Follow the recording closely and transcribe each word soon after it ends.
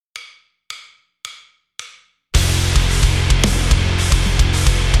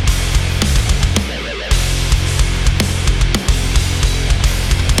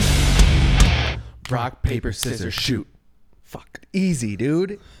Rock, paper, scissors, shoot. Fuck. Easy,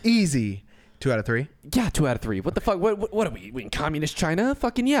 dude. Easy. 2 out of 3? Yeah, 2 out of 3. What the fuck? What are we in communist China?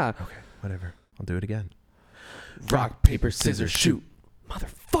 Fucking yeah. Okay, whatever. I'll do it again. Rock, paper, scissors, shoot.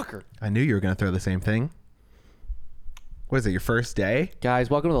 Motherfucker. I knew you were going to throw the same thing. What is it, your first day? Guys,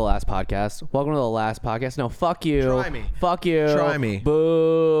 welcome to the last podcast. Welcome to the last podcast. No, fuck you. Try me. Fuck you. Try me.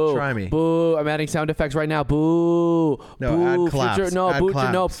 Boo. Try me. Boo. I'm adding sound effects right now. Boo. No, Boo. add claps. Future, no, Add boo.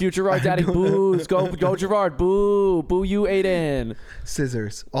 claps. No, future Gerard's adding boos. Go Gerard. Boo. Boo you, Aiden.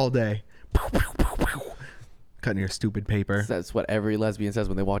 Scissors all day. Cutting your stupid paper. That's what every lesbian says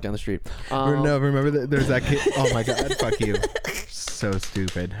when they walk down the street. No, remember there's that kid. Oh my God, fuck you. So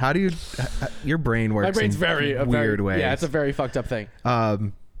stupid. How do you? Your brain works. My brain's in weird ways. Yeah, it's a very fucked up thing.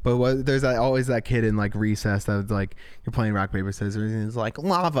 But there's always that kid in like recess that was like, you're playing rock paper scissors and it's like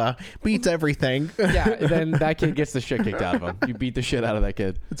lava beats everything. Yeah, and then that kid gets the shit kicked out of him. You beat the shit out of that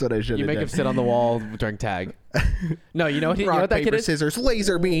kid. That's what I should. You make him sit on the wall during tag. No, you know what? You know Rock what that paper kid is? scissors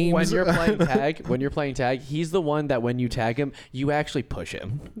laser beams. When you're playing tag, he's the one that when you tag him, you actually push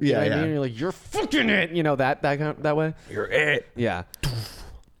him. You know what I mean? You're like, you're fucking it. You know that way. You're it. Yeah.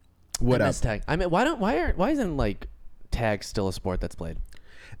 What up? Tag. I mean, why isn't like tag still a sport that's played?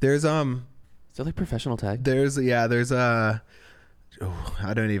 There's Is it like professional tag? there's I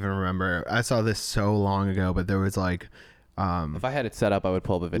don't even remember. I saw this so long ago, but there was like If I had it set up, I would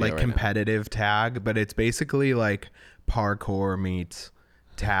pull up a video. like right now. competitive tag, but it's basically like parkour meets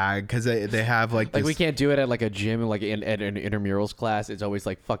tag because they have like this, Like we can't do it at like a gym, like at an intramurals class. It's always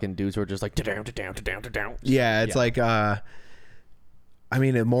like fucking dudes who are just like down. yeah, it's like I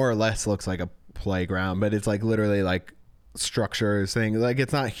mean, it more or less looks like a playground, but it's like literally like structures thing. Like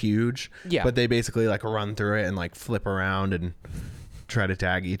it's not huge, Yeah. but they basically like run through it and like flip around and try to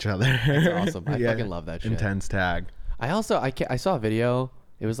tag each other. That's awesome. I fucking love that shit. Intense tag. I saw a video.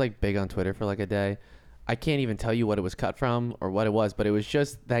 It was like big on Twitter for like a day. I can't even tell you what it was cut from or what it was, but it was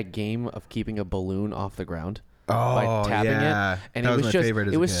just that game of keeping a balloon off the ground by tapping yeah. it. And That it was was my just favorite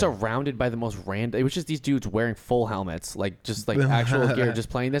as it a was kid. surrounded by the most random. It was just these dudes wearing full helmets, like actual gear, just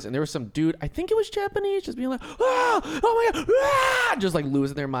playing this. And there was some dude, I think it was Japanese, just being like, oh my god, just like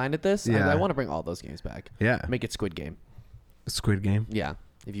losing their mind at this. Yeah. I want to bring all those games back. Yeah. Make it Squid Game. Squid Game. Yeah.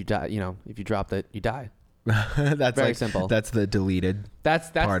 If you die, if you drop it, you die. That's Very like, simple. That's the deleted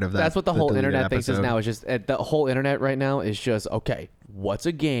That's part of that. That's what the whole deleted internet thinks is episode. now. Is just the whole internet right now is just okay. What's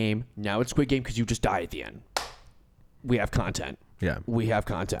a game? Now it's Squid Game because you just die at the end. We have content. Yeah. We have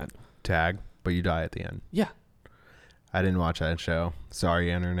content. Tag, but you die at the end. Yeah, I didn't watch that show.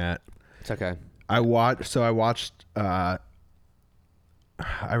 Sorry, internet. it's okay. I watched. I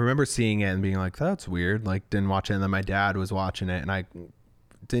remember seeing it and being like, "That's weird." Like, didn't watch it. And then my dad was watching it, and I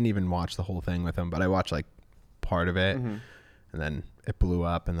didn't even watch the whole thing with him. But I watched like part of it, and then it blew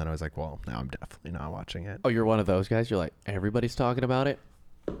up. And then I was like, "Well, now I'm definitely not watching it." Oh, you're one of those guys. You're like everybody's talking about it.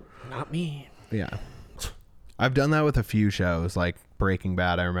 Not me. Yeah, I've done that with a few shows, like Breaking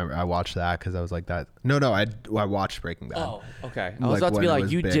Bad. I remember I watched that because I was like, "That." No, I watched Breaking Bad. Oh, okay. I Like, was about to when be it like,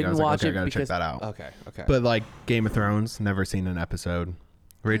 was you big, I didn't was like, watch okay, I it gotta check because that out. Okay. But like Game of Thrones, never seen an episode.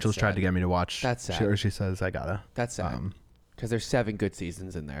 Rachel's tried sad. to get me to watch. That's sad. She says I gotta. That's sad because there's 7 good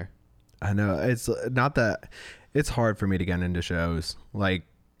seasons in there. I know it's not that. It's hard for me to get into shows, like,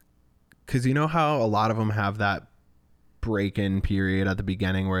 because you know how a lot of them have that break-in period at the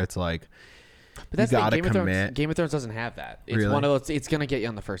beginning where it's like, But that's you the gotta thing. commit. Game of Thrones doesn't have that. It's Really? one of those. It's gonna get you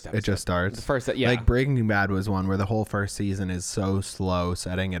on the first episode. It just starts. The first, yeah. Like Breaking Bad was one where the whole first season is so slow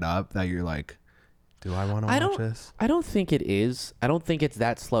setting it up that you're like, do I want to watch this? I don't think it is. I don't think it's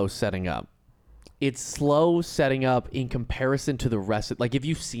that slow setting up. It's slow setting up in comparison to the rest of, like, if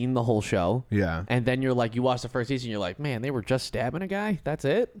you've seen the whole show Yeah. and then you're like, you watch the first season, you're like, man, they were just stabbing a guy. That's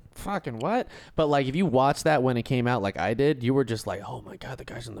it. Fucking what? But like, if you watch that when it came out, like I did, you were just like, oh my God, the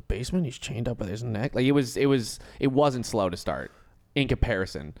guy's in the basement. He's chained up with his neck. Like it wasn't slow to start in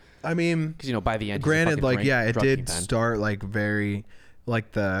comparison. I mean, Because, by the end, he's a granted, fucking like, drug yeah, it did kingpin. start like very,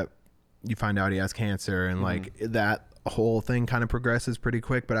 like you find out he has cancer and like that whole thing kind of progresses pretty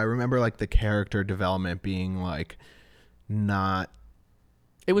quick. But I remember like the character development being like not.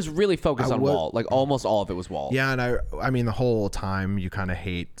 It was really focused on was- Walt. Like almost all of it was Walt. Yeah, and I mean the whole time you kind of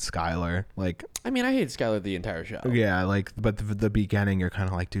hate Skylar. Like, I mean, I hated Skylar the entire show. yeah, like, but the beginning you're kind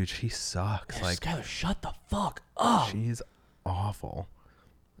of like, dude, she sucks. Yeah, Like, Skylar, shut the fuck up. she's awful.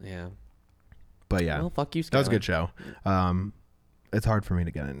 Yeah. But yeah, Well, fuck you, Skylar. that was a good show. It's hard for me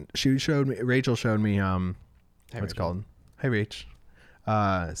to get in. Rachel showed me what's it Rachel. called? Hey, Rach.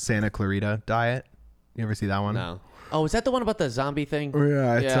 Santa Clarita Diet. You ever see that one? No. Oh, is that the one about the zombie thing?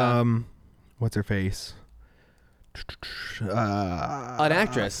 Yeah, it's Yeah. what's her face? An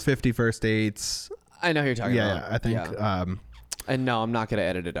actress. 50 First Dates. I know who you're talking Yeah, about. I think. Yeah. And no, I'm not gonna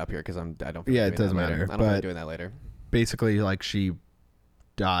edit it up here because I don't. Feel Yeah, like it doing doesn't that later. matter, I don't feel like but- doing that later. Basically, like she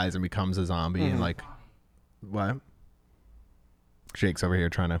dies and becomes a zombie, and like what? Jake's over here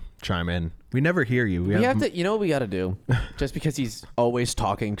trying to chime in. We never hear you. We have to. You know what we got to do? Just because he's always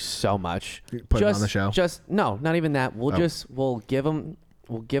talking so much. Put him on the show? Just no, not even that. We'll give him.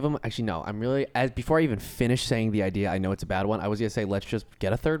 Actually, no. I'm really before I even finish saying the idea. I know it's a bad one. I was gonna say let's just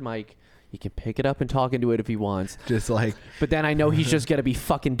get a third mic. He can pick it up and talk into it if he wants. just like. But then I know he's just gonna be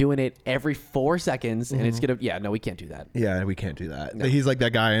fucking doing it every 4 seconds, and it's gonna. Yeah, no, we can't do that. Yeah, we can't do that. No. He's like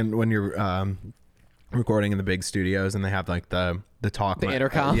that guy, and when you're recording in the big studios, and they have like the talk, The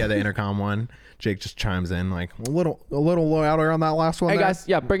intercom? Yeah, the intercom one. Jake just chimes in like a little louder on that last one. Hey there. guys,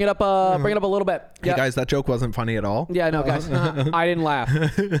 yeah, bring it up a little bit. Hey Yeah. guys, that joke wasn't funny at all. Yeah, no, guys, I didn't laugh.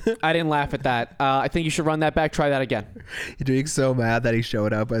 I didn't laugh at that. I think you should run that back. Try that again. Jake's so mad that he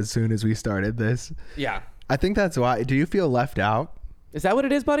showed up as soon as we started this. Yeah. I think that's why. Do you feel left out? Is that what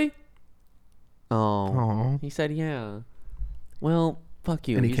it is, buddy? Oh. Aw. He said, yeah. Well, fuck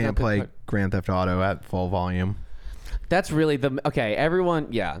you. And he He's can't not the play part- Grand Theft Auto at full volume. That's really everyone,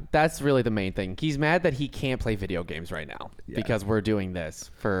 yeah, that's really the main thing. He's mad that he can't play video games right now because we're doing this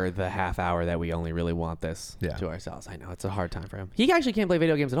for the half hour that we only really want this to ourselves. I know it's a hard time for him. He actually can't play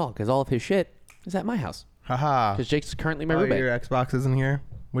video games at all because all of his shit is at my house. Haha. Because Jake's currently my Oh, roommate. your Xbox isn't here?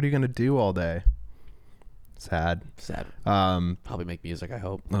 What are you going to do all day? Sad. Sad. Um, Probably make music, I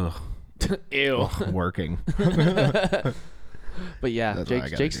hope. ugh, Ew. working. But yeah, That's what I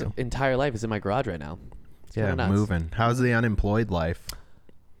gotta Jake's do. entire life is in my garage right now. It's Yeah, kinda nuts. moving. How's the unemployed life?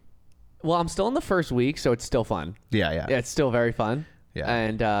 Well, I'm still in the first week, so it's still fun. Yeah. Yeah, it's still very fun. Yeah.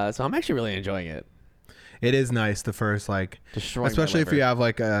 And so I'm actually really enjoying it. It is nice the first, like, Destroying my especially if liver. you have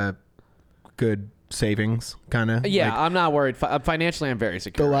like a good savings kind of. Yeah, Like, I'm not worried. Financially, I'm very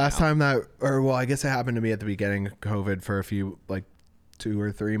secure. the right last now. time that, or well, I guess it happened to me at the beginning of COVID for a few, like 2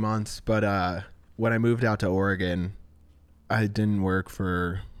 or 3 months. But when I moved out to Oregon, I didn't work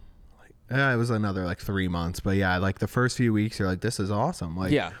for it was another like 3 months. But yeah, like the first few weeks, you're like, this is awesome.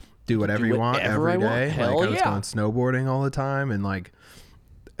 Like, Yeah. do whatever you want whatever every I want. day. Hell like I was yeah. going snowboarding all the time, and like,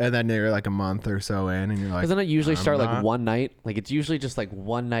 and then you're like a month or so in, and you're like, Doesn't it usually I'm start like not- one night? Like it's usually just like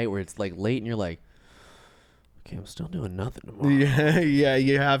one night where it's like late and you're like, okay, I'm still doing nothing tomorrow. Yeah,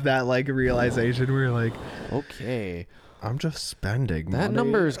 you have that like realization where you're like, Okay. I'm just spending That money.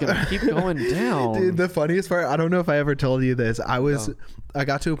 number is going to keep going down. Dude, the funniest part, I don't know if I ever told you this. I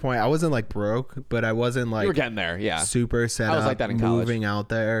got to a point, I wasn't like broke, but I wasn't like you were getting there. Yeah. super set I was up like that in college. moving out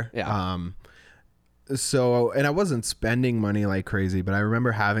there. Yeah. So, and I wasn't spending money like crazy, but I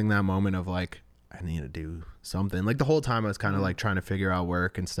remember having that moment of like, I need to do something. Like the whole time I was kind of like trying to figure out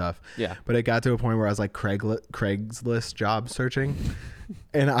work and stuff. Yeah. But it got to a point where I was like Craigslist job searching,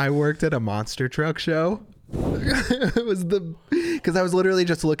 and I worked at a monster truck show. It was because I was literally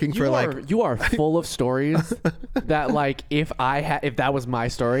just looking for like, You are full of stories that like if that was my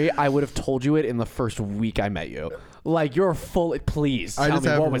story, I would have told you it in the first week I met you. Like you're full. Please I tell just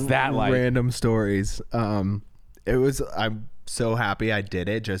me have what was that like? random stories. I'm so happy I did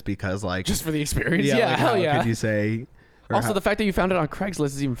it just because like Just for the experience. yeah, Yeah, like, hell how yeah. could you say? or Also, how- the fact that you found it on Craigslist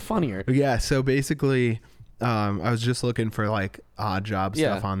is even funnier. yeah. So basically, I was just looking for like odd job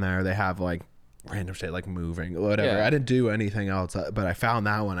stuff Yeah. on there. They have like random shit like moving, whatever. Yeah. I didn't do anything else, but I found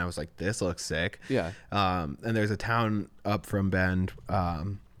that one. I was like, this looks sick. Yeah. And there's a town up from Bend,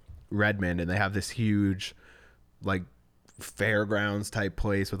 Redmond, and they have this huge, like, fairgrounds type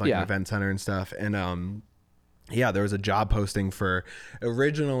place with like Yeah. an event center and stuff. And yeah, there was a job posting for.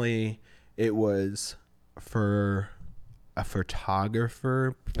 Originally, it was for a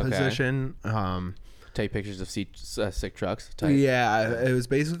photographer position. Take pictures of sick trucks. Type. Yeah, it was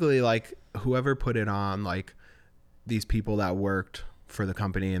basically like whoever put it on, like these people that worked for the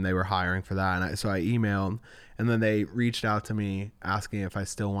company and they were hiring for that. And so I emailed, and then they reached out to me asking if I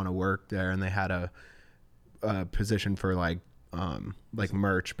still want to work there. And they had a position for like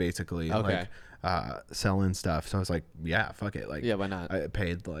merch, basically, Okay. like selling stuff. So I was like, yeah, fuck it. Like, Yeah, why not? I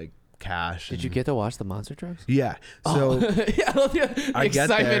paid like cash. Did you get to watch the monster trucks? Yeah. So Yeah, I love the I get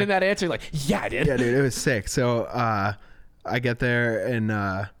excitement there. in that answer. Like, yeah, I did. yeah, dude, it was sick. So I get there,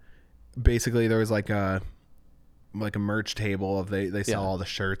 and basically there was like a merch table of they sell Yeah. all the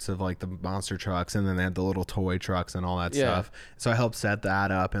shirts of like the monster trucks, and then they had the little toy trucks and all that Yeah. stuff. So I helped set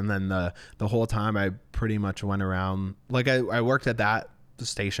that up, and then the whole time I pretty much went around, like I worked at that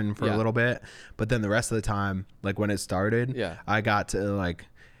station for Yeah. a little bit, but then the rest of the time, like when it started, Yeah. I got to like.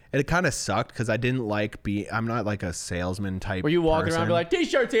 It kind of sucked because I didn't like I'm not like a salesman type. Were you walking around person. and be like,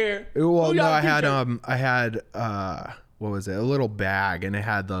 t-shirts here? Well, Who no, got a I t-shirt? had what was it? A little bag, and it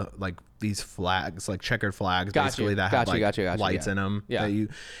had the like these flags, like checkered flags, Got basically you, that got have you, like got you, got you, lights yeah. in them. Yeah.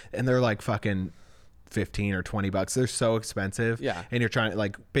 And they're like fucking $15 or $20. They're so expensive. Yeah. And you're trying to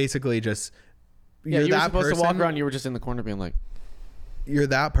like basically just Yeah, you're you were that supposed person. to walk around. You were just in the corner being like, You're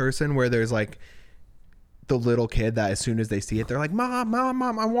that person where there's like the little kid that as soon as they see it, they're like, mom,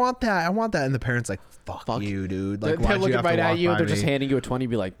 I want that, and the parents like, fuck you, dude. Like, they're why'd you looking have to right at walk you. by They're just me? handing you a 20.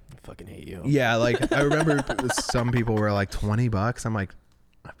 Be like, I fucking hate you. Yeah, like I remember some people were like $20. I'm like,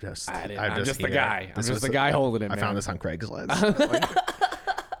 I'm just the here. guy. I'm This just was the guy holding it. I man. found this on Craigslist.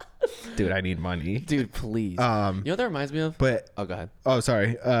 Like, dude, I need money. Dude, please. You know what that reminds me of? But Oh, go ahead. oh,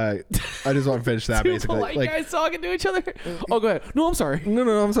 sorry. I just want to finish that Two basically. polite Like, guys talking to each other. Oh, go ahead. No, I'm sorry.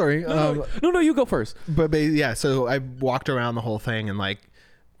 no, I'm sorry. No, you go first. But yeah, so I walked around the whole thing and like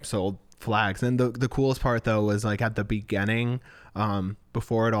sold flags. And the coolest part though was like at the beginning,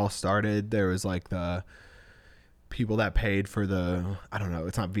 before it all started, there was like the people that paid for the, I don't know,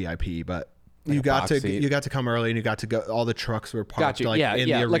 it's not VIP, but Like you a got box to seat? you got to come early and you got to go. All the trucks were parked Got you. like Yeah, in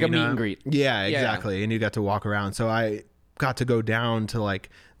yeah, the arena, like a meet and greet. Yeah, Yeah. exactly. And you got to walk around. So I got to go down to like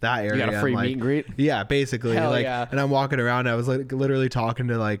that area. You got a free and, like, meet and greet? Yeah, basically. Hell like, yeah. and I'm walking around. I was like literally talking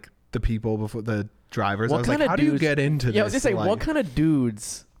to like the people before the drivers. I was like, kind of how do you get into this? Yeah, I was just saying, Like, what kind of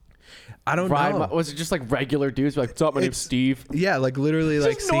dudes I don't ride? know. Was it just like regular dudes? Like, what's up? My name's It's- Steve. Yeah, like literally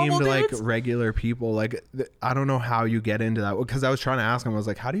like Just normal seemed like dudes? regular people. Like I don't know how you get into that, because I was trying to ask them. I was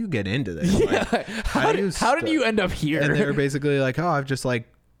like, how do you get into this? Like, How did you end up here? And they were basically like, oh, I've just like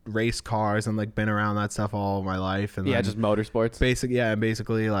raced cars and like been around that stuff all my life. And yeah, then just motorsports. and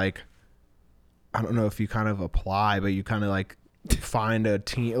basically like, I don't know if you kind of apply, but you kind of like find a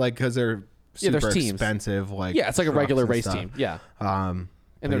team, like, because they're Yeah, super there's teams. expensive. Like, Yeah, it's like a trucks regular and race stuff. team. Yeah, and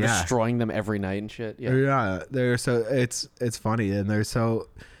but they're yeah. destroying them every night and shit. Yeah. Yeah, they're so it's funny, and they're so.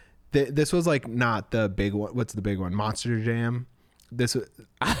 This was like not the big one. What's the big one? Monster Jam. This.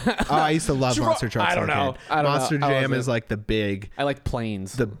 I used to love Monster Trucks. I don't as a know. kid. I don't know. Monster I Jam wasn't- is like the big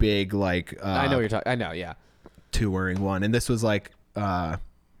planes. like. I know what you're talking. I know. Yeah. Touring one, and this was like a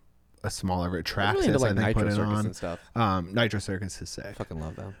smaller I'm Traxxas. really into, like, I think Nitro put it Circus on. and stuff. Nitro Circus is sick. Fucking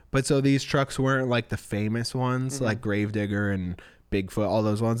love them. But so these trucks weren't like the famous ones, Mm-hmm. like Gravedigger and Bigfoot, all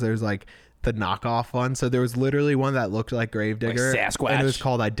those ones. There's like the knockoff one. So there was literally one that looked like Gravedigger, Like Sasquatch. and it was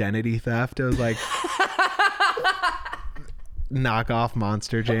called Identity Theft. It was like knockoff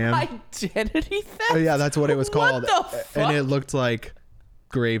Monster Jam. Identity theft. Oh, yeah, that's what it was called. What the fuck? And it looked like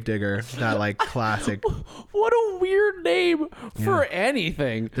Gravedigger, that like classic. What a weird name for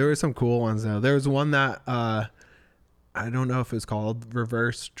anything. There were some cool ones though. There was one that I don't know if it was called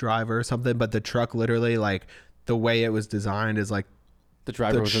Reverse Driver or something, but the truck literally, like, the way it was designed is like The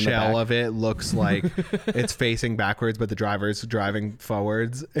driver the was in the shell back. of it looks like it's facing backwards, but the driver's driving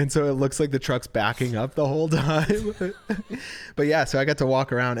forwards, and so it looks like the truck's backing up the whole time. But yeah, so I got to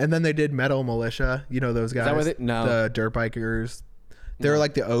walk around, and then they did Metal Militia. You know those guys? that what they- no. The dirt bikers. They're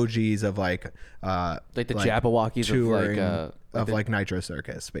like the OGs of like Like the Jabberwockies touring of like Nitro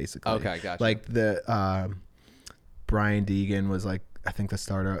Circus, basically. Okay, gotcha. Like the Brian Deegan was like, I think the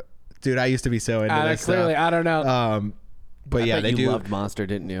starter. Dude, I used to be so into this clearly, stuff. I don't know. But I yeah, bet they you do loved Monster,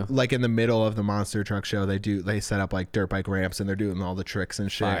 didn't you? like in the middle of the monster truck show. They set up like dirt bike ramps, and they're doing all the tricks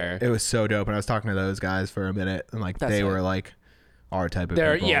and shit. Fire. It was so dope. And I was talking to those guys for a minute, and like That's they it. were like our type of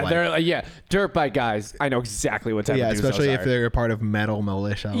They're people. dirt bike guys. I know exactly what type Yeah, of dudes especially those if are. they're a part of Metal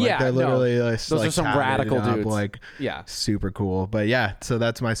Militia. Like, Yeah, they're no. literally Those are some tatted radical up, dudes. Like, Yeah. super cool. But yeah, so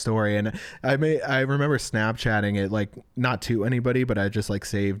that's my story, and I remember Snapchatting it, like, not to anybody, but I just like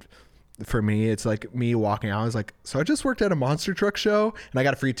saved. For me, it's like me walking out. I was like, so I just worked at a monster truck show, and I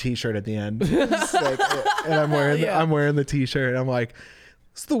got a free T-shirt at the end. It's like, and I'm wearing the T-shirt, and I'm like,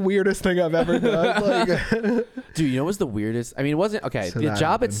 it's the weirdest thing I've ever done. Like, Dude, you know what was the weirdest? I mean, it wasn't okay. So The that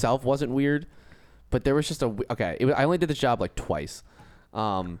job happened. itself wasn't weird, but there was just okay. I only did this job like twice,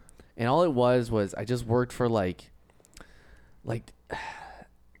 and all it was I just worked for like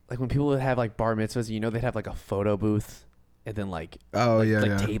when people would have like bar mitzvahs, you know, they'd have like a photo booth, and then like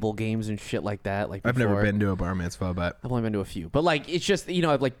table games and shit like that. Like I've never before. been to a bar mitzvah, but I've only been to a few, but like it's just, you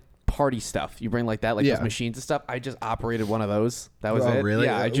know, like party stuff. You bring like that, like Yeah. those machines and stuff. I just operated one of those. That was Oh, it. really?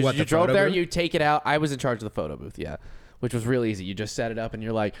 Yeah, I just What, you the drove photo there, booth? you take it out. I was in charge of the photo booth. Yeah, which was really easy. You just set it up, and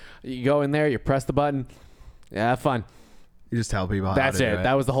you're like, you go in there, you press the button. Yeah, have fun. you just tell people That's how to it. do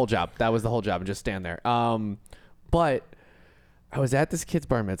That was the whole job. And just stand there. But I was at this kid's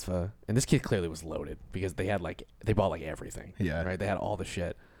bar mitzvah, and this kid clearly was loaded because they bought like everything. Yeah. Right. They had all the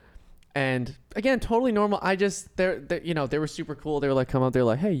shit. And again, totally normal. I just they you know, they were super cool. They were like, come out. They're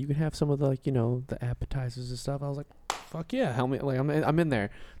like, hey, you can have some of the, like, you know, the appetizers and stuff. I was like, fuck yeah, help me. Like I'm in there,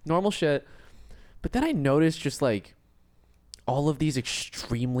 normal shit. But then I noticed just like all of these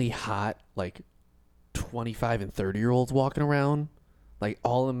extremely hot, like 25 and 30-year-olds walking around, like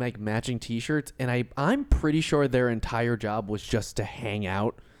all in like matching t-shirts. And I'm pretty sure their entire job was just to hang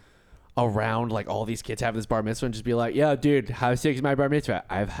out around like all these kids having this bar mitzvah and just be like, yeah, dude, how sick is my bar mitzvah?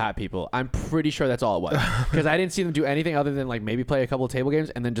 I have hot people. I'm pretty sure that's all it was, because I didn't see them do anything other than like maybe play a couple of table games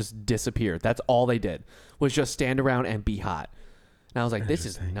and then just disappear. That's all they did, was just stand around and be hot. And I was like, this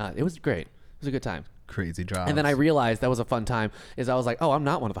is not, it was great. It was a good time. Crazy job. And then I realized that was a fun time, is I was like, oh, I'm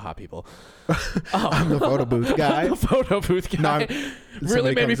not one of the hot people. I'm the photo booth guy. The photo booth guy. No,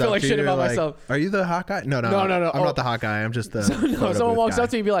 really made me feel like shit about like, myself. Are you the hot guy? No. I'm not the hot guy. I'm just the photo someone booth walks guy. up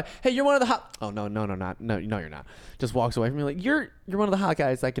to me and be like, hey, you're one of the hot. Oh, no, not. No, you're not. Just walks away from me like, you're one of the hot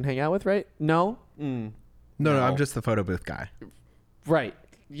guys I can hang out with, right? No? No, I'm just the photo booth guy. Right.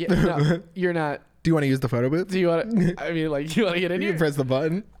 Yeah, no, you're not. Do you want to use the photo booth? Do you want to? I mean, like, you want to get in You here? can press the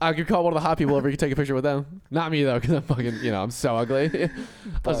button. I could call one of the hot people over. You can take a picture with them. Not me though, because I'm fucking. I'm so ugly.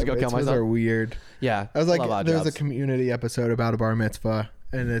 I'll just go kill myself. Are weird. Yeah. I was like, love odd there's a jobs. Community episode about a bar mitzvah,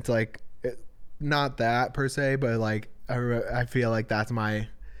 and it's like, not that per se, but like I feel like that's my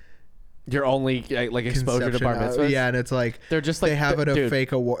Your only like exposure to bar conception mitzvahs. yeah, and it's like They're just like they have it a dude,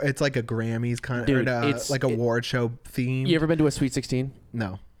 fake award. It's like a Grammys kind Dude, of it's- like award show theme. You ever been to a Sweet 16?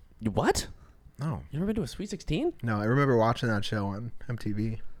 No, What? no, You ever been to a Sweet 16? no. I remember watching that show on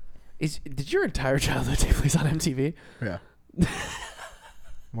MTV. Did your entire childhood take place on MTV? Yeah,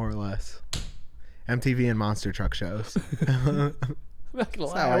 more or less. MTV and monster truck shows. I'm not gonna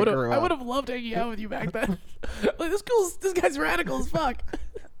lie. how I grew I up. would have loved hanging out with you back then. Like this guy's radical as fuck.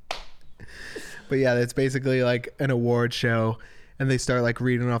 But yeah, it's basically like an award show, and they start like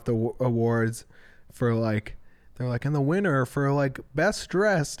reading off the awards for like, they're like, and the winner for like best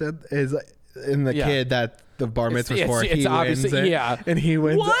dressed is in the Yeah. kid that the bar mitzvah's for. it's He obviously- wins it, yeah. and he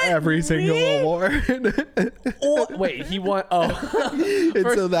wins What? every single Me? award. Oh, wait, he won. Oh, And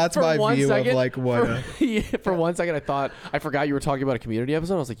so that's for my one view second- of like what. For one second, I forgot you were talking about a community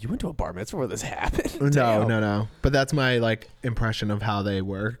episode. I was like, you went to a bar mitzvah where this happened? Damn. No. But that's my like impression of how they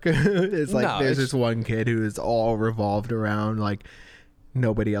work. It's like No, there's it's- this one kid who is all revolved around like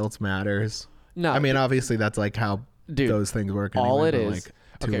nobody else matters. No, I mean, obviously that's like how Dude, those things work. all Anyway, it but, is- like,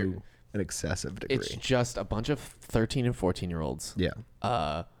 to okay. an excessive degree. it's just a bunch of 13 and 14-year-olds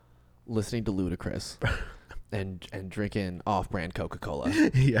Yeah. listening to Ludacris and drinking off-brand Coca-Cola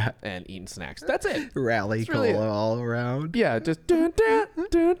Yeah. and eating snacks. That's it. Rally That's really cola it. all around. Yeah, just dun, dun,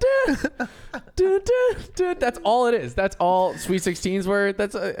 dun, dun, dun, dun, dun. That's all it is. That's all Sweet 16s were.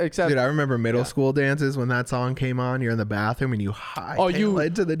 That's except Dude, I remember middle Yeah. school dances when that song came on. You're in the bathroom and you hightail you-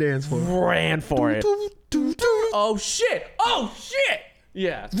 it to the dance floor. ran for it. Oh shit! Oh shit!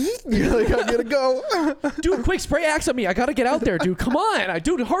 Yeah, You're like, I'm gonna go. dude, quick spray axe on me. I gotta get out there, dude. Come on,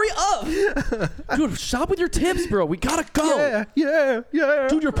 dude, hurry up, dude. Stop with your tips, bro. We gotta go. Yeah.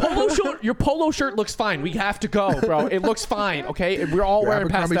 Dude, your polo shirt looks fine. We have to go, bro. It looks fine, okay? We're all wearing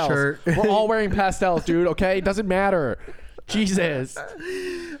Abercrombie pastels. shirt. We're all wearing pastels, dude, okay? It doesn't matter. Jesus.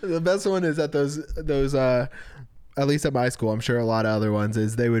 The best one is at those at least at my school, I'm sure a lot of other ones,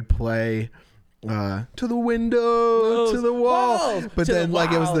 is they would play to the window, to the wall. Walls, But to the then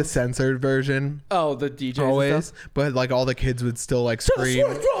like it was the walls. censored version Oh, the DJs and always. stuff. But like all the kids would still like scream.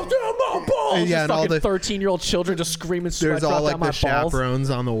 Sweat drop down my balls. Yeah, and all the 13-year-old children just screaming sweat There's drop all like down my the balls. chaperones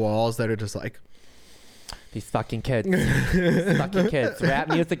on the walls that are just like, These fucking kids. These fucking kids. Rap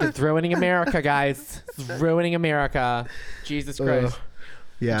music is ruining America, guys. It's ruining America. Jesus Christ.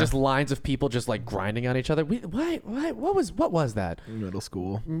 yeah, Just lines of people just like grinding on each other. What was that? middle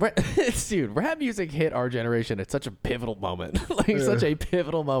school. Dude, rap music hit our generation at such a pivotal moment. Such a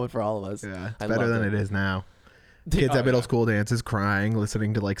pivotal moment for all of us. Yeah, it's I better loved than it is now. Dude, Kids oh, at middle yeah. school dances, crying,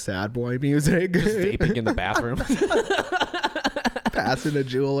 listening to like sad boy music, Just vaping in the bathroom. passing a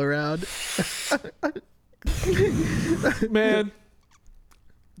jewel around. Man,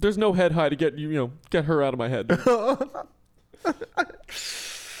 there's no head high to get get her out of my head.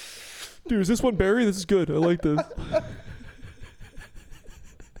 Dude, is this one berry? This is good. I like this.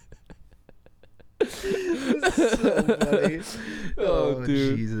 So funny. Oh,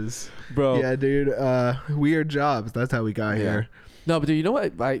 dude. Jesus. Bro. Yeah, dude. Weird jobs. That's how we got here. No, but dude, you know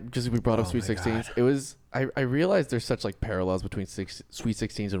what? Just we brought up Oh Sweet my 16s. God. It was I realized there's such like parallels between Sweet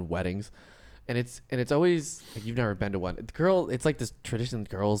 16s and weddings, and it's always like, you've never been to one. It's like this tradition.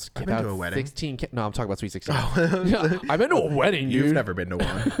 Girls give been out to a wedding. 16. No, I'm talking about Sweet 16. Yeah, I've been to a wedding, dude. You've never been to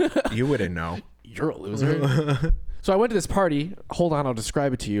one. You wouldn't know. You're a loser. So I went to this party. Hold on, I'll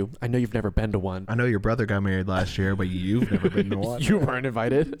describe it to you. I know you've never been to one. I know your brother got married last year, but you've never been to one. You weren't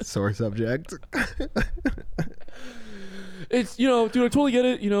invited. Sore subject. It's dude, I totally get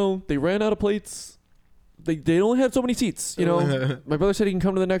it. They ran out of plates. they only have so many seats. You know, my brother said he can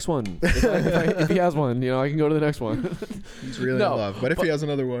come to the next one if he has one. You know, I can go to the next one. He's really in love. But if he has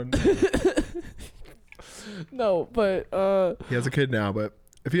another one, no, but he has a kid now. But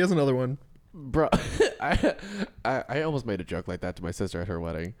if he has another one, bro, I almost made a joke like that to my sister at her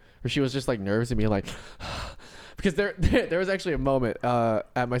wedding, where she was just like nervous and being like, because there was actually a moment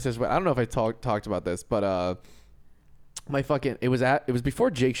at my sister's wedding. I don't know if I talked about this, but it was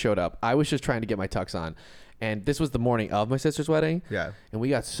before Jake showed up. I was just trying to get my tux on, and this was the morning of my sister's wedding. Yeah, and we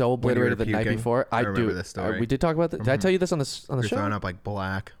got so obliterated the night before. I remember this story. We did talk about that. Did I tell you this on the You're show? throwing up like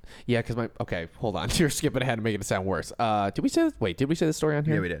black. Yeah, because okay, hold on. You're skipping ahead and making it sound worse. Did we say this? Wait, did we say this story on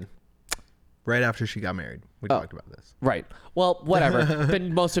here? Yeah, we did. Right after she got married, we talked about this. Right. Well, whatever.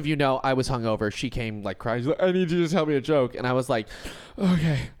 Then most of you know I was hungover. She came like crying. She's like, I need you to just tell me a joke. And I was like,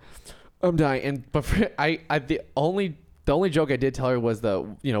 okay, I'm dying. The only joke I did tell her was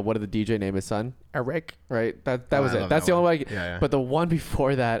what did the DJ name his son? Eric, right? That was it. That's the only way. Yeah. But the one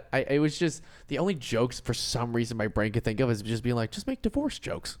before that, it was just the only jokes for some reason my brain could think of is just being like, just make divorce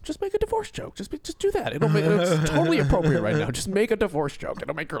jokes. Just make a divorce joke. Just do that. It's totally appropriate right now. Just make a divorce joke.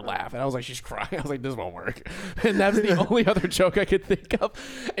 It'll make her laugh. And I was like, she's crying. I was like, this won't work. And that's the only other joke I could think of.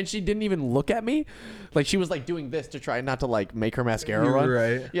 And she didn't even look at me. Like she was like doing this to try not to like make her mascara run.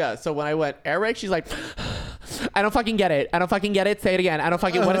 Right. Yeah. So when I went Eric, she's like, I don't fucking get it. I don't fucking get it. Say it again. I don't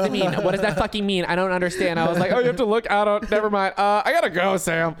fucking. What does it mean? What does that fucking mean? I don't understand. I was like, oh, you have to look. I don't. Never mind. I gotta go,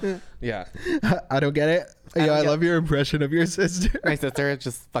 Sam. Yeah. I don't get it. I love your impression of your sister. My sister is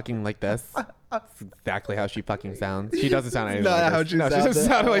just fucking like this. That's exactly how she fucking sounds. She doesn't sound anything Not like how this. she No, she sounds doesn't at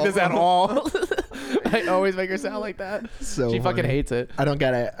sound like all. this at all. I always make her sound like that. So she fucking funny. hates it. I don't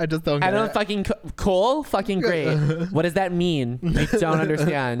get it. I just don't get I don't it. fucking cool. Fucking great. What does that mean? I don't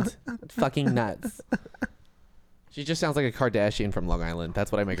understand. Fucking nuts. She just sounds like a Kardashian from Long Island.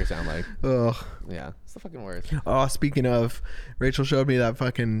 That's what I make her sound like. Ugh. Yeah, it's the fucking worst. Oh, speaking of, Rachel showed me that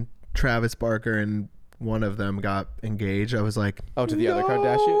fucking Travis Barker and one of them got engaged. I was like, oh, to the other no.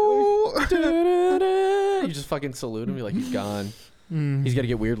 Kardashian. You just fucking salute him. You're like, he's gone. He's got to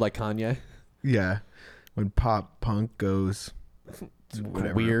get weird like Kanye. Yeah. When pop punk goes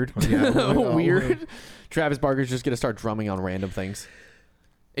whatever. Weird. Yeah. Weird. Travis Barker's just going to start drumming on random things.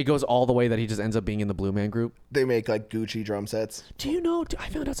 It goes all the way that he just ends up being in the Blue Man Group. They make like Gucci drum sets. Do you know? I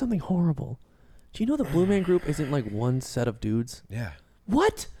found out something horrible. Do you know the Blue Man Group isn't like one set of dudes? Yeah.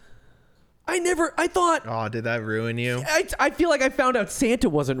 What? I thought. Oh, did that ruin you? I feel like I found out Santa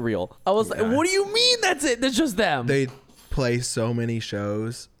wasn't real. I was like, what do you mean that's it? That's just them. They play so many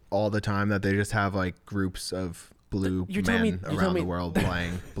shows all the time that they just have like groups of blue men around the world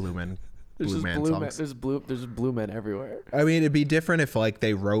playing blue men. There's Blue just man blue songs. men. There's blue men everywhere. I mean, it'd be different if like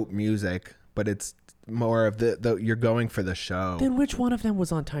they wrote music, but it's more of the you're going for the show. Then which one of them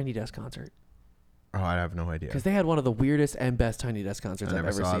was on Tiny Desk Concert? Oh, I have no idea. Because they had one of the weirdest and best Tiny Desk concerts I I've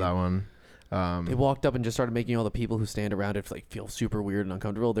never ever saw seen. that one. They walked up and just started making all the people who stand around it like feel super weird and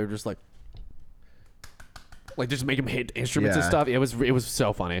uncomfortable. They're just like just make them hit instruments and Yeah. stuff. It was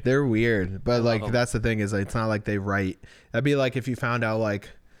so funny. They're weird, but like them. that's the thing is like, it's not like they write. That'd be like if you found out like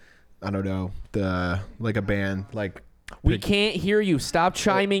I don't know like a band like We can't hear you. Stop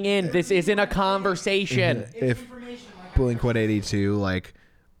chiming in. This isn't a conversation. if Blink 182 like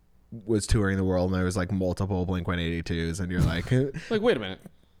was touring the world and there was like multiple Blink 182s and you're like, Like, wait a minute.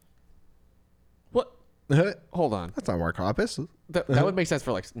 What? that's Hold on. not Mark Hoppus. That would make sense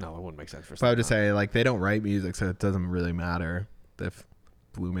for like. No, it wouldn't make sense for. But I would just say like they don't write music, so it doesn't really matter if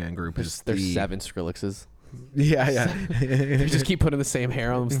Blue Man Group is There's 7 Skrillexes. Yeah. They just keep putting the same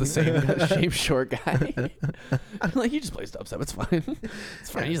hair on him. It's the same shape short guy. I'm like, he just plays dubstep. It's fine. It's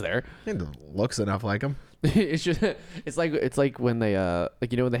fine. He's there. It looks enough like him. It's just it's like when they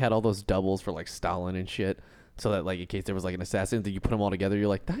like when they had all those doubles for like Stalin and shit, so that like in case there was like an assassin, that you put them all together, you're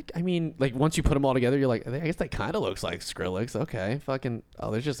like that. I mean, like once you put them all together, you're like, I guess that kind of looks like Skrillex. Okay, fucking. Oh,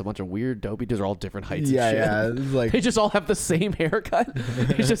 there's just a bunch of weird dopey dudes are all different heights. Yeah, and shit. yeah. It's like They just all have the same haircut.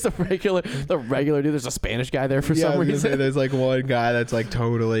 It's just the regular dude. There's a Spanish guy there for yeah, I some was gonna say, reason. there's like one guy that's like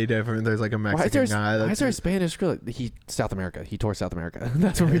totally different. There's like a Mexican guy Why that's is there a Spanish Skrillex? South America. He tours South America.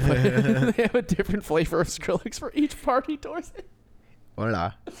 That's where we play. They have a different flavor of Skrillex for each part he tours it.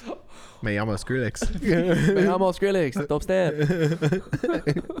 Hola. Me llamo Skrillex. Me llamo Skrillex, dubstep.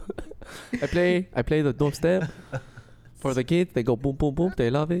 I play the dubstep for the kids. They go boom, boom, boom. They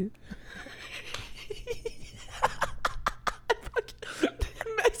love it.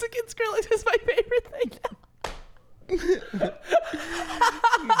 Mexican Skrillex is my favorite thing. He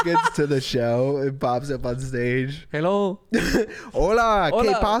gets to the show and pops up on stage. Hello. Hola, ¿qué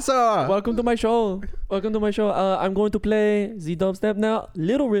Hola. pasa? Welcome to my show. I'm going to play the dubstep now.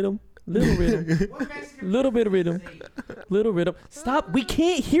 Little rhythm. Little rhythm. Little bit of rhythm. Little rhythm. Stop. We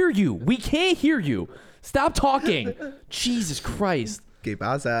can't hear you. We can't hear you. Stop talking. Jesus Christ. ¿Qué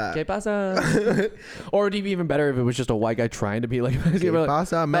pasa? ¿Qué pasa? Or it'd be even better if it was just a white guy trying to be like, ¿Qué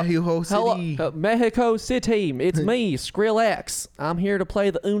pasa, Mexico City? Hello, Mexico City. It's me, Skrillex. I'm here to play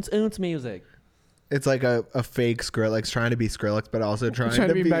the Oonce Oonce music. It's like a fake Skrillex trying to be Skrillex, but also trying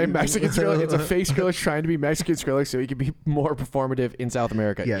to be Mexican Skrillex. It's a fake Skrillex trying to be Mexican Skrillex so he can be more performative in South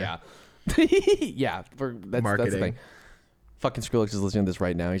America. Yeah. Yeah. That's the thing. Fucking Skrillex is listening to this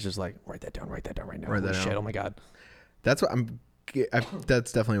right now. He's just like, write that down right now. Write that Holy shit, down. oh my God. That's what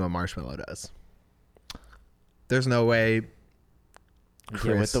that's definitely what Marshmello does. There's no way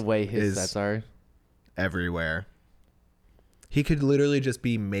Chris with the way his is sets are. everywhere. He could literally just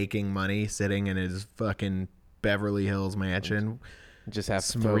be making money sitting in his fucking Beverly Hills mansion, Just have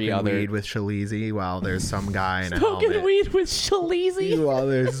smoking three other weed with Shalizi while there's some guy in a smoking helmet. weed with Shalizi. While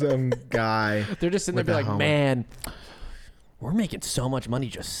there's some guy. They're just sitting there with be a like, helmet. man, we're making so much money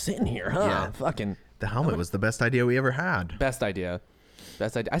just sitting here, huh? Yeah. Fucking The helmet was the best idea we ever had. best idea.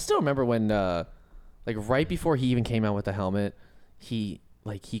 I still remember when, like right before he even came out with the helmet, he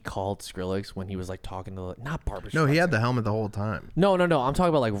called Skrillex when he was like talking to not Barbershop. No, he had the helmet the whole time. No. I'm talking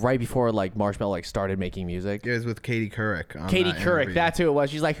about like right before like Marshmello like started making music. It was with Katie Couric. Katie Couric, that's who it was.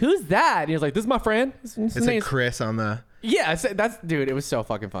 She's like, "Who's that?" And he was like, "This is my friend." His It's name like is- Chris on the. yeah, that's dude. It was so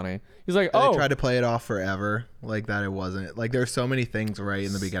fucking funny. He's like, They "Oh, tried to play it off forever, like that. It wasn't like there's so many things right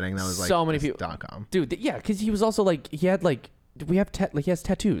in the beginning that was like So many this people- .com. dude." Yeah, because he was also like he had like he has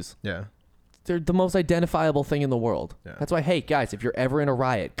tattoos. Yeah, They're the most identifiable thing in the world. Yeah. That's why, hey guys, if you're ever in a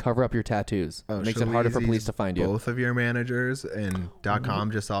riot, cover up your tattoos. It makes it harder for Shalizi's police to find you. Both of your managers and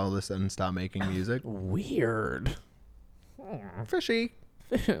 .com just all of a sudden stopped making music. Weird. Fishy.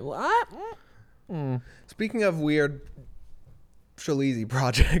 What? Speaking of weird Shalizi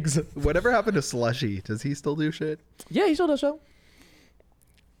projects, whatever happened to Slushy? Does he still do shit? Yeah, he still does show.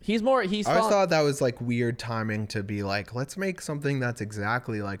 He's I always fun. thought that was like weird timing to be like, let's make something that's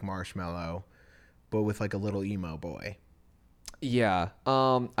exactly like Marshmello, but with like a little emo boy. Yeah.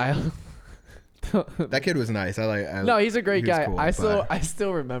 I. That kid was nice. No, he's a great he was guy. cool, I but-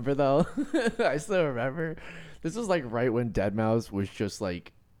 still remember though. I still remember. This was like right when Deadmau5 was just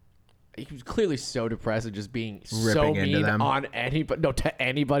like. He was clearly so depressed and just being so Ripping into mean them. on to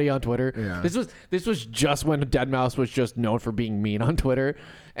anybody on Twitter. Yeah. This was just when Deadmau5 was just known for being mean on Twitter,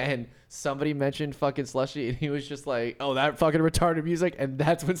 and somebody mentioned fucking Slushy, and he was just like, "Oh, that fucking retarded music," and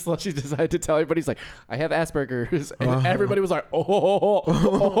that's when Slushy decided to tell everybody, he's like, "I have Asperger's," and everybody was like, "Oh,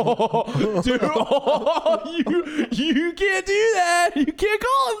 dude, you can't do that. You can't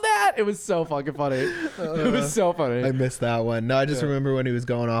call him that." It was so fucking funny. It was so funny. I missed that one. No, I just remember when he was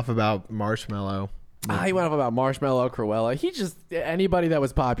going off about Marshmello. He went off about Marshmello, Cruella. He just anybody that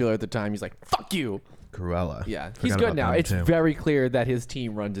was popular at the time. He's like, "Fuck you." Cruella. Yeah, Forgot he's good about now. them, It's too. very clear that his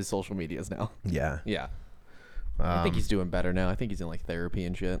team runs his social medias now. Yeah. Yeah, I think he's doing better now. I think he's in like therapy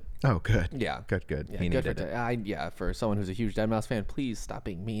and shit. Oh, good. Yeah, Good. Yeah, He good needed for it. for someone who's a huge Deadmau5 fan, please stop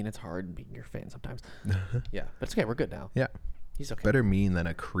being mean. It's hard being your fan sometimes. Yeah, but it's okay. We're good now. Yeah. He's okay. Better mean than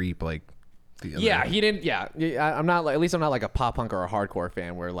a creep like the other. Yeah, he didn't. Yeah, I'm not. At least I'm not like a pop punk or a hardcore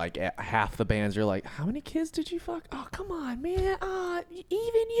fan where like half the bands are like, "How many kids did you fuck?" Oh, come on, man.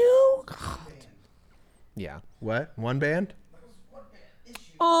 Even you. Yeah. What? One band?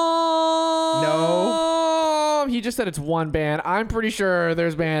 Oh, he just said it's one band. I'm pretty sure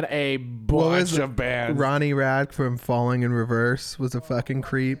there's been a bunch of bands. Ronnie Rad from Falling in Reverse was a fucking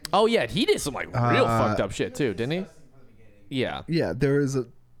creep. Oh yeah, he did some like real fucked up shit too, didn't he? Yeah. Yeah,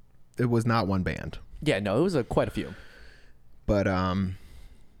 it was not one band. Yeah. No, it was quite a few. But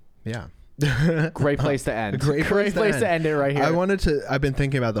yeah. Great place to end. Great place to end it right here. I've been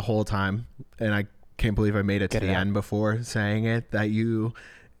thinking about the whole time, and I can't believe I made it to Get it the out. end before saying it, that you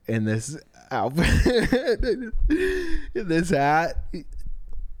in this outfit, in this hat.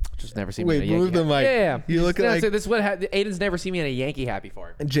 Just never seen me Wait, in a Yankee move the hat. mic. Yeah. You look No, like so this is what Aiden's never seen me in a Yankee hat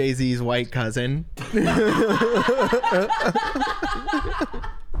before. Jay-Z's white cousin.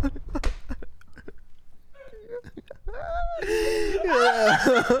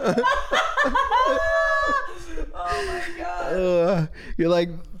 Oh my god. You're like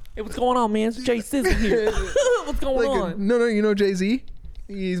Hey, what's going on, man? It's Jay Sizzle here. What's going on? no, you know Jay-Z?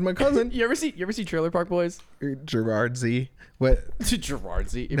 He's my cousin. You ever see Trailer Park Boys? Gerard Z. What? Gerard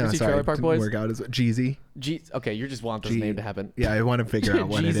Z. You No, ever see sorry. Trailer Park didn't Boys? work out as Jeezy. Okay, you just want this name to happen. Yeah, I want to figure out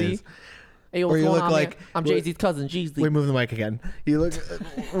what it Jeezy? is. Hey, Or what's you going look on, like- man? I'm Jay Z's cousin, Jeezy. Wait, move the mic again. You look.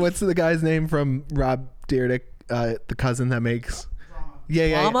 What's the guy's name from Rob Dyrdek? The cousin that makes.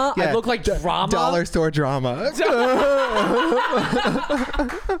 Yeah. Drama? I look like drama? Dollar store drama.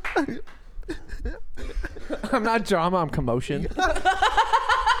 I'm not drama. I'm commotion.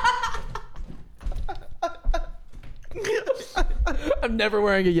 I'm never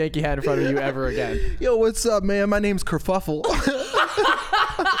wearing a Yankee hat in front of you ever again. Yo, what's up, man? My name's Kerfuffle.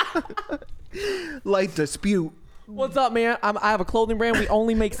 Light dispute. What's up, man? I have a clothing brand. We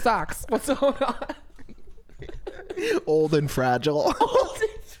only make socks. What's going on? Old and fragile.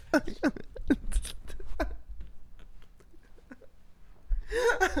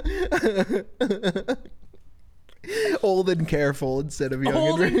 Old and careful instead of young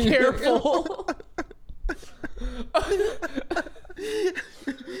Old and and careful.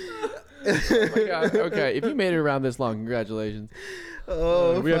 Oh my god. Okay, if you made it around this long, congratulations.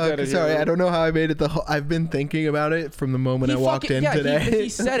 Oh, we have to fuck. edit Sorry, here. I don't know how I made it. I've been thinking about it from the moment I walked in today. He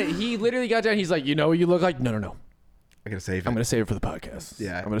said it. He literally got down. He's like, you know what you look like? No. I gotta save it. I'm gonna save it for the podcast.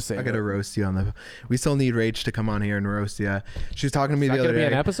 Yeah, I'm gonna save it. I gotta roast you on the. We still need Rach to come on here and roast you. She was talking to me Is the that other gonna day.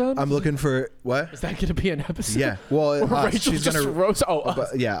 be an episode? I'm looking for what? Is that gonna be an episode? Yeah. Well, Or us. Rachel She's just gonna roast. Oh,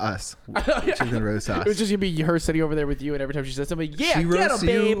 us. yeah, us. She's gonna roast us. It was just gonna be her sitting over there with you, and every time she says something, yeah, she get roasts him,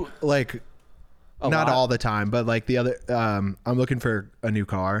 babe. you like A not lot. all the time, but like the other. I'm looking for a new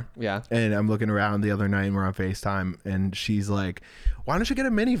car. Yeah. And I'm looking around the other night, and we're on FaceTime, and she's like, "Why don't you get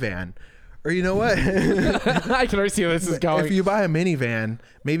a minivan?" Or you know what? I can already see where this is going. If you buy a minivan,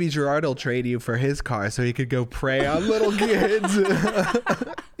 maybe Gerard will trade you for his car so he could go prey on little kids.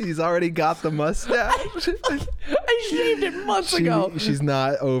 He's already got the mustache. I shaved it months ago. She's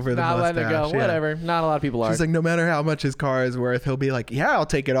not over the Not mustache. letting it go. yeah. Whatever. Not a lot of people are. She's like, no matter how much his car is worth, he'll be like, yeah, I'll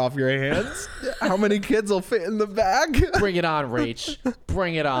take it off your hands. How many kids will fit in the back? Bring it on, Rach.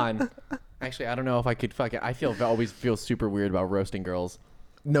 Bring it on. Actually, I don't know if I could fuck it. I always feel super weird about roasting girls.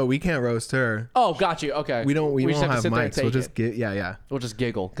 No, we can't roast her. Oh, got you. Okay. We don't just have to sit there and mics. We'll take just it. yeah. We'll just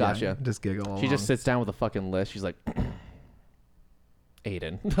giggle. Gotcha. Yeah, just giggle along. She just sits down with a fucking list. She's like,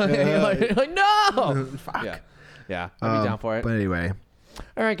 Aiden. like, no. Fuck. Yeah. I'd be down for it. But anyway,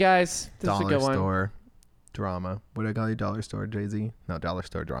 All right, guys. This is a dollar good one. store drama. What did I call you? Dollar store Jay-Z? No, dollar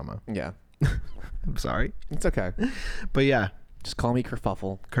store drama. Yeah. I'm sorry. It's okay. But yeah, Just call me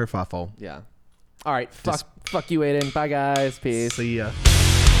kerfuffle. kerfuffle. Yeah. All right. Fuck you, Aiden. Bye, guys. Peace. See ya.